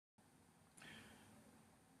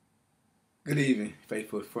Good evening,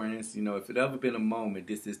 faithful friends. If it ever been a moment,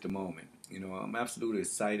 this is the moment. I'm absolutely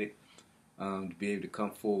excited to be able to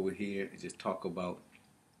come forward here and just talk about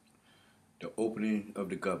the opening of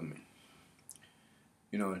the government.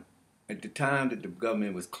 You know, at the time that the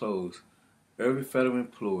government was closed, every federal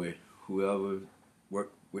employee, whoever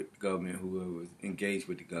worked with the government, whoever was engaged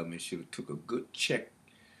with the government, should have took a good check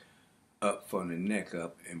up from the neck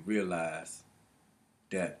up and realized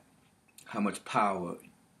that how much power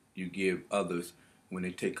you give others when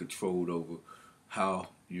they take control over how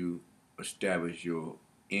you establish your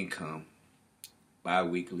income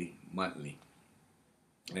bi-weekly, monthly.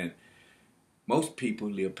 And most people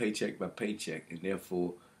live paycheck by paycheck, and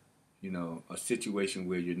therefore, a situation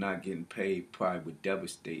where you're not getting paid probably would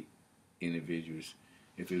devastate individuals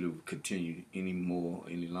if it would continue any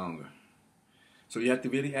longer. So you have to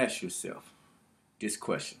really ask yourself this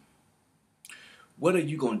question. What are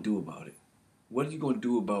you going to do about it? What are you going to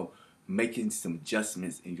do about making some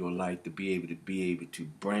adjustments in your life to be able to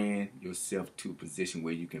brand yourself to a position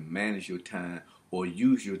where you can manage your time or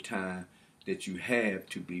use your time that you have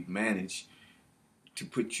to be managed to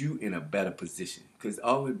put you in a better position? Because it's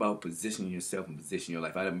always about positioning yourself and positioning your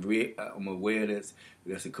life. I'm aware that's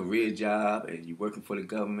a career job and you're working for the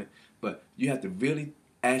government, but you have to really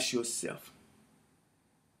ask yourself,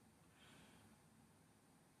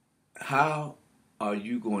 how are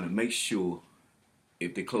you going to make sure,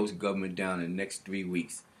 if they close the government down in the next 3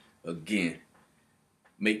 weeks, again,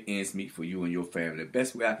 make ends meet for you and your family? The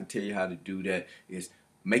best way I can tell you how to do that is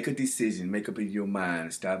make a decision, make up in your mind,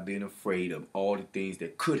 and stop being afraid of all the things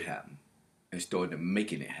that could happen and start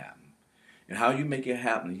making it happen. And how you make it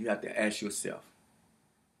happen, you have to ask yourself,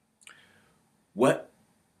 what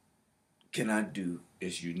can I do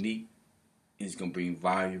that's unique and it's going to bring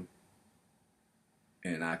value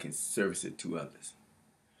and I can service it to others?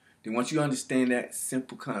 Then once you understand that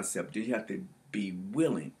simple concept, then you have to be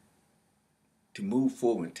willing to move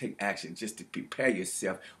forward and take action just to prepare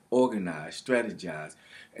yourself, organize, strategize,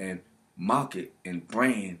 and market and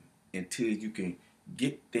brand until you can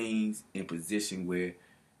get things in position where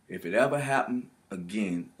if it ever happened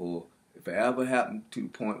again, or if it ever happened to the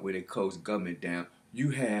point where they close the government down,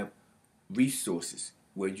 you have resources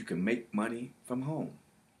where you can make money from home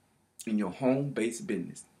in your home-based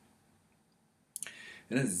business.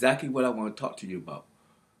 And that's exactly what I want to talk to you about.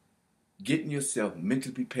 Getting yourself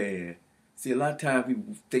mentally prepared. See, a lot of times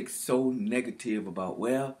people think so negative about,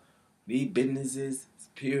 well, these businesses,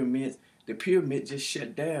 pyramids. The pyramid just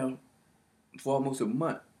shut down for almost a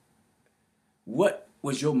month. What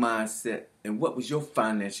was your mindset and what was your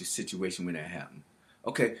financial situation when that happened?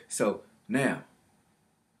 Okay, so now,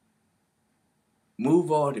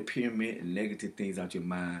 move all the pyramid and negative things out your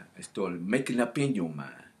mind and start making up in your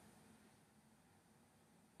mind.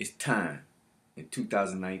 It's time in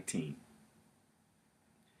 2019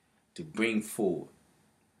 to bring forward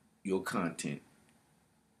your content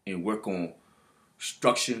and work on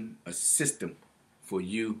structuring a system for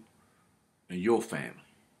you and your family.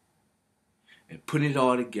 And putting it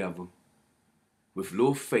all together with a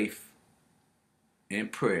little faith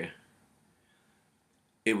and prayer,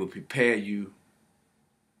 it will prepare you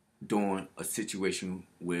during a situation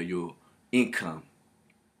where your income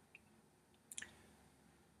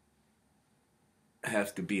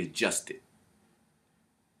has to be adjusted.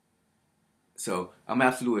 So I'm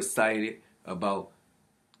absolutely excited about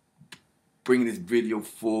bringing this video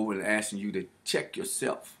forward and asking you to check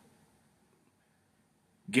yourself.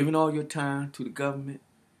 Giving all your time to the government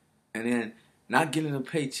and then not getting a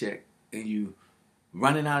paycheck and you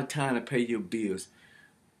running out of time to pay your bills.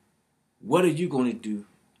 What are you going to do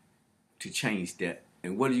to change that?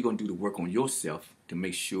 And what are you going to do to work on yourself to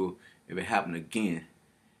make sure if it happens again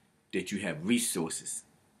that you have resources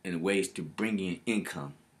and ways to bring in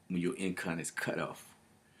income when your income is cut off?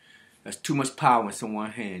 That's too much power in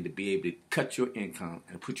someone's hand to be able to cut your income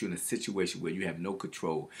and put you in a situation where you have no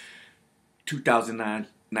control.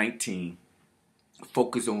 2019,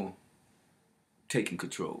 focus on taking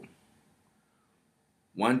control.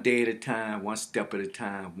 One day at a time, one step at a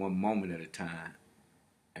time, one moment at a time,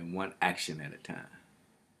 and one action at a time.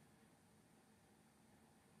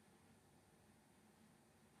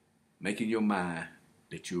 Making your mind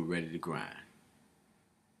that you're ready to grind.